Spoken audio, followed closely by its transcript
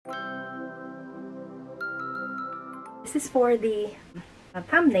This is for the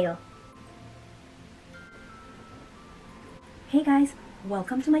thumbnail. Hey guys,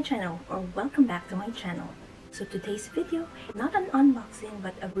 welcome to my channel, or welcome back to my channel. So today's video, not an unboxing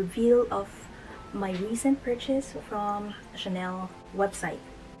but a reveal of my recent purchase from Chanel website.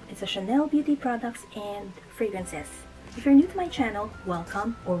 It's a Chanel beauty products and fragrances. If you're new to my channel,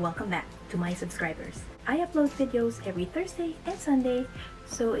 welcome or welcome back to my subscribers. I upload videos every Thursday and Sunday,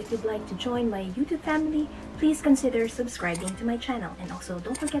 so if you'd like to join my YouTube family, please consider subscribing to my channel. And also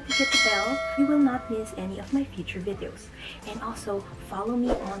don't forget to hit the bell, you will not miss any of my future videos. And also follow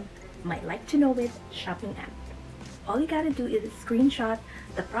me on my LIKEtoKNOWit shopping app. All you gotta do is screenshot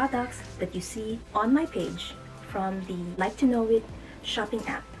the products that you see on my page from the LIKEtoKNOWit shopping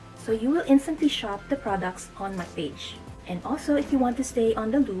app. So you will instantly shop the products on my page. And also, if you want to stay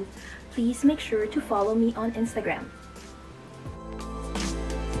on the loop, please make sure to follow me on Instagram.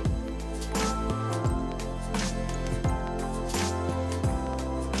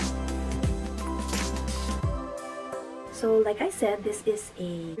 So like I said, this is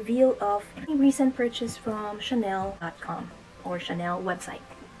a reveal of a recent purchase from Chanel.com or Chanel website.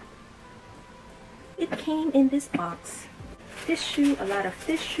 It came in this box. Tissue, a lot of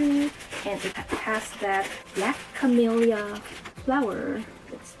tissue, and it has that black camellia flower.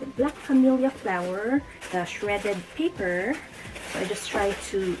 It's the black camellia flower, the shredded paper. So I just try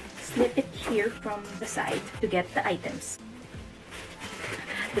to slip it here from the side to get the items.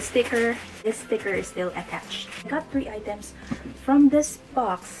 The sticker, this sticker is still attached. I got 3 items from this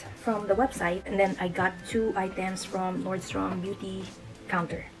box from the website, and then I got 2 items from Nordstrom Beauty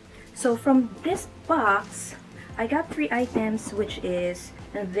Counter. So from this box, I got 3 items, which is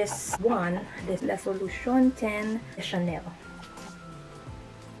this one, this La Solution 10 Chanel.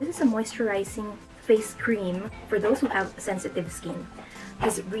 This is a moisturizing face cream for those who have sensitive skin.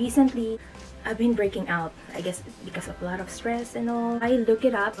 Because recently, I've been breaking out, I guess because of a lot of stress and all. I looked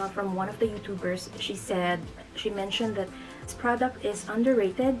it up from one of the YouTubers. She mentioned that this product is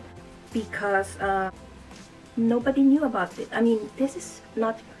underrated because nobody knew about it. I mean, this is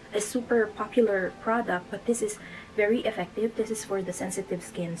not a super popular product, but this is very effective. This is for the sensitive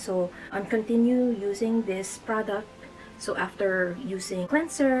skin. So I'm continue using this product. So after using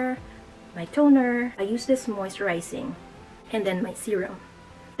cleanser, my toner, I use this moisturizing and then my serum.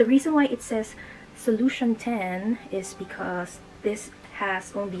 The reason why it says Solution 10 is because this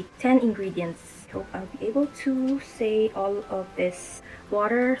has only 10 ingredients. I hope I'll be able to say all of this.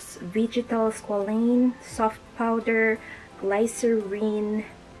 Water, vegetal squalane, soft powder, glycerine,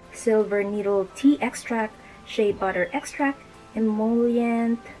 silver needle tea extract, shea butter extract,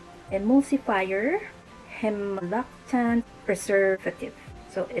 emollient, emulsifier, hemolactant preservative.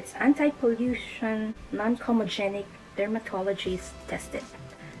 So it's anti-pollution, non-comedogenic, dermatologist tested.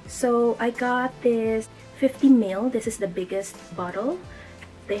 So I got this 50 ml. This is the biggest bottle.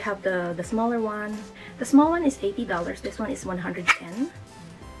 They have the smaller one. The small one is $80. This one is $110.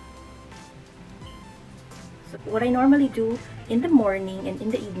 So what I normally do in the morning and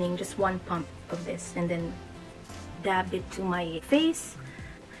in the evening, just 1 pump of this and then dab it to my face.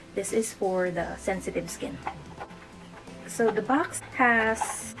 This is for the sensitive skin. So the box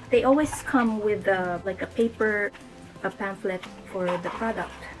has, they always come with like a paper, a pamphlet for the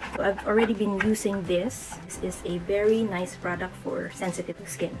product. So I've already been using this. This is a very nice product for sensitive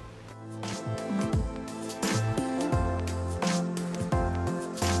skin.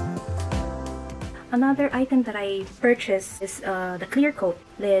 Another item that I purchased is the clear coat,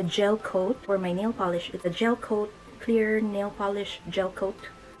 the gel coat for my nail polish. It's a gel coat, clear nail polish gel coat,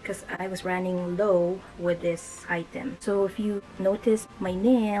 because I was running low with this item. So if you notice my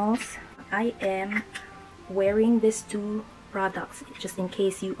nails, I am wearing these 2 products just in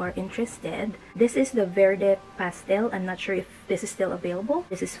case you are interested. This is the Verde Pastel. I'm not sure if this is still available.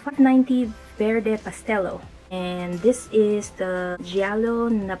 This is $5.90 Verde Pastello, and this is the Giallo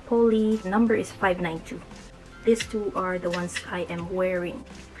Napoli. Number is 592. These 2 are the ones I am wearing.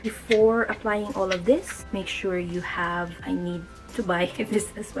 Before applying all of this, make sure you have, I need to buy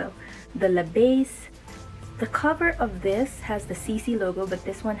this as well, the La BAIES. The cover of this has the CC logo, but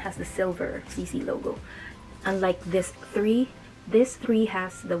this one has the silver CC logo. Unlike this 3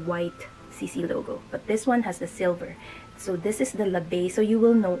 has the white CC logo, but this one has the silver. So this is the La BAIES. So you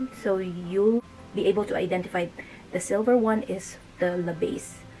will know, so you'll be able to identify the silver one is the La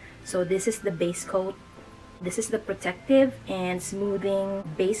BAIES. So this is the base coat. This is the protective and smoothing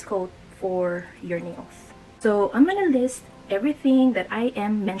base coat for your nails. So I'm gonna list everything that I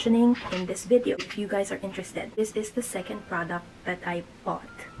am mentioning in this video if you guys are interested. This is the second product that I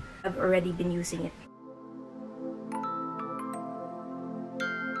bought. I've already been using it.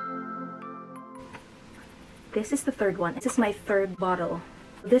 This is the third one. This is my third bottle.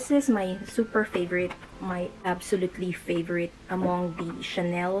 This is my super favorite, my absolutely favorite among the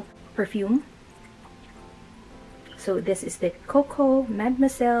Chanel perfume. So this is the Coco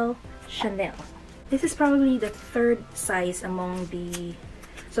Mademoiselle Chanel. This is probably the third size among the...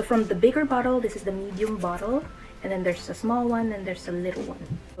 So from the bigger bottle, this is the medium bottle. And then there's a small one and there's a little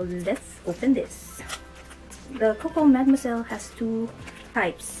one. So let's open this. The Coco Mademoiselle has two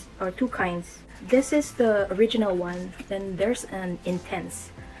types, or two kinds. This is the original one. Then there's an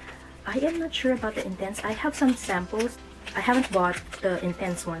intense. I am not sure about the intense. I have some samples. I haven't bought the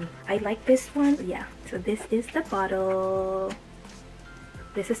intense one. I like this one. Yeah. So this is the bottle.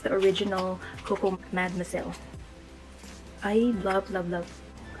 This is the original Coco Mademoiselle. I love the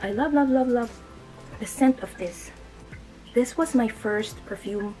scent of this. This was my first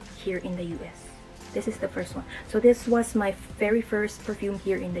perfume here in the US. This is the first one. So this was my very first perfume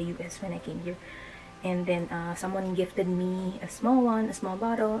here in the US when I came here. And then someone gifted me a small one, a small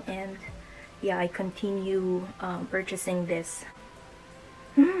bottle, and yeah, I continue purchasing this.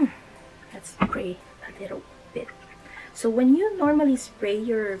 Let's spray a little bit. So when you normally spray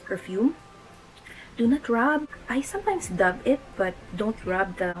your perfume, do not rub. I sometimes dab it, but don't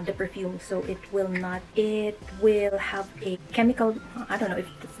rub the perfume, so it will have a chemical. I don't know if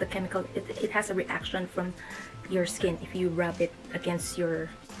it's the chemical. It has a reaction from your skin if you rub it against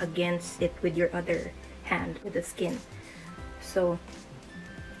it with your other hand with the skin. So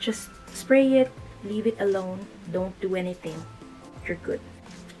just spray it, leave it alone, don't do anything, you're good.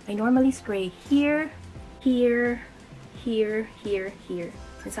 I normally spray here, here, here, here, here,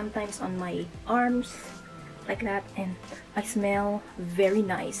 and sometimes on my arms like that, and I smell very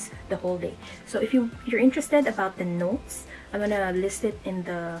nice the whole day. So if you're interested about the notes, I'm gonna list it in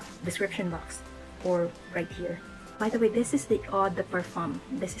the description box or right here. By the way, this is the Eau de Parfum.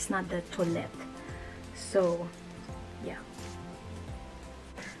 This is not the toilette. So yeah.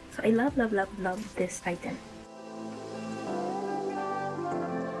 So I love this item.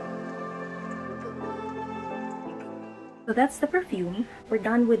 So that's the perfume. We're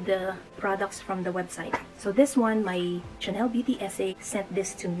done with the products from the website. So this one, my Chanel Beauty SA sent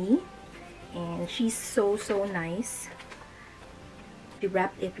this to me, and she's so nice. She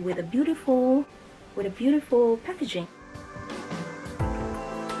wrapped it with a beautiful packaging.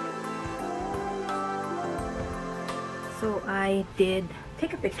 So I did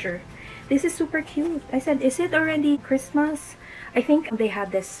take a picture. This is super cute. I said, is it already Christmas? I think they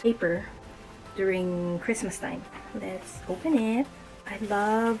had this paper during Christmas time. Let's open it. I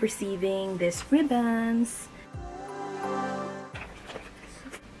love receiving these ribbons.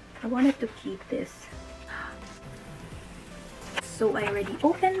 I wanted to keep this. So I already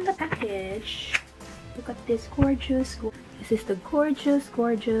opened the package. Look at this gorgeous. This is the gorgeous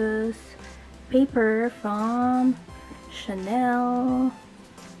paper from Chanel.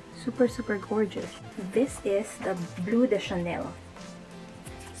 Super gorgeous. This is the Bleu de Chanel.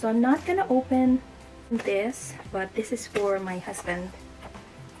 So I'm not gonna open this, but this is for my husband.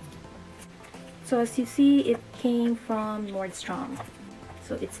 So as you see, it came from Nordstrom.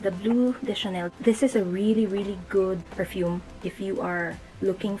 So it's the Bleu de Chanel. This is a really good perfume. If you are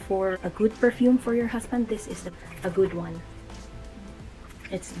looking for a good perfume for your husband, this is a good one.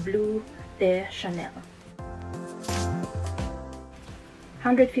 It's Bleu de Chanel.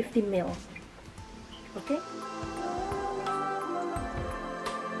 150 ml. Okay.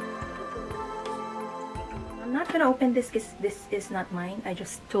 I'm not gonna open this because this is not mine. I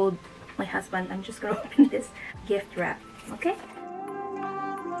just told my husband I'm just gonna open this gift wrap. Okay.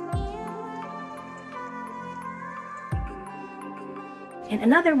 And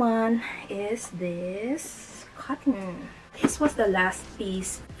another one is this cotton. This was the last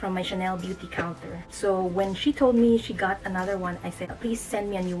piece from my Chanel beauty counter. So when she told me she got another one, I said, please send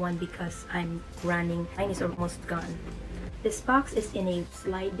me a new one because I'm running. Mine is almost gone. This box is in a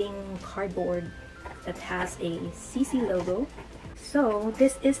sliding cardboard that has a CC logo. So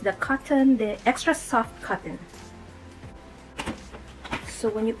this is the cotton, the extra soft cotton. So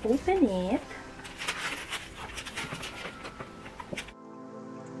when you open it,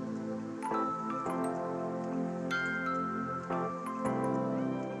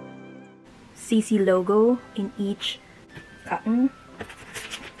 CC logo in each cotton.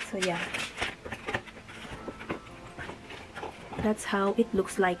 So yeah, that's how it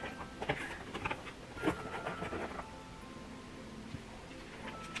looks like.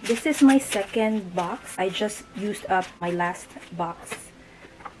 This is my second box. I just used up my last box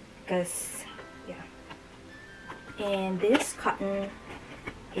because yeah. And this cotton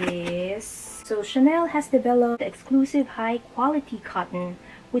is, so Chanel has developed the exclusive high quality cotton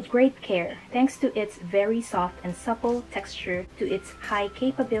with great care, thanks to its very soft and supple texture to its high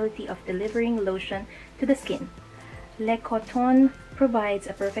capability of delivering lotion to the skin. LIKEtoKNOW provides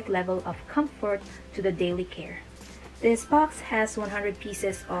a perfect level of comfort to the daily care. This box has 100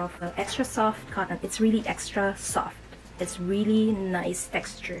 pieces of extra soft cotton. It's really extra soft. It's really nice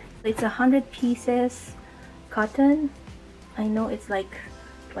texture. It's 100 pieces cotton. I know it's like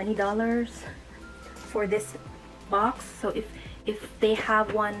 $20 for this box. So if they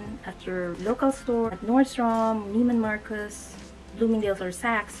have one at your local store, at Nordstrom, Neiman Marcus, Bloomingdale's, or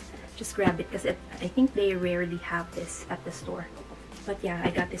Saks, just grab it because I think they rarely have this at the store. But yeah,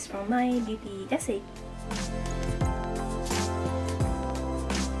 I got this from my beauty essay.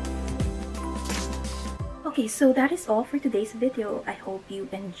 Okay, so that is all for today's video. I hope you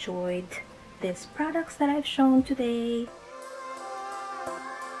enjoyed these products that I've shown today.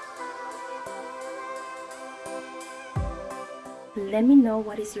 Let me know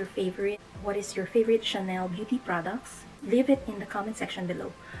what is your favorite Chanel beauty products. Leave it in the comment section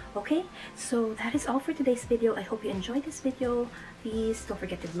below. Okay, so that is all for today's video. I hope you enjoyed this video. Please don't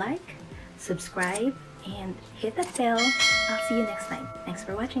forget to like, subscribe, and hit that bell. I'll see you next time. Thanks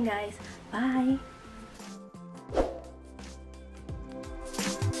for watching, guys. Bye.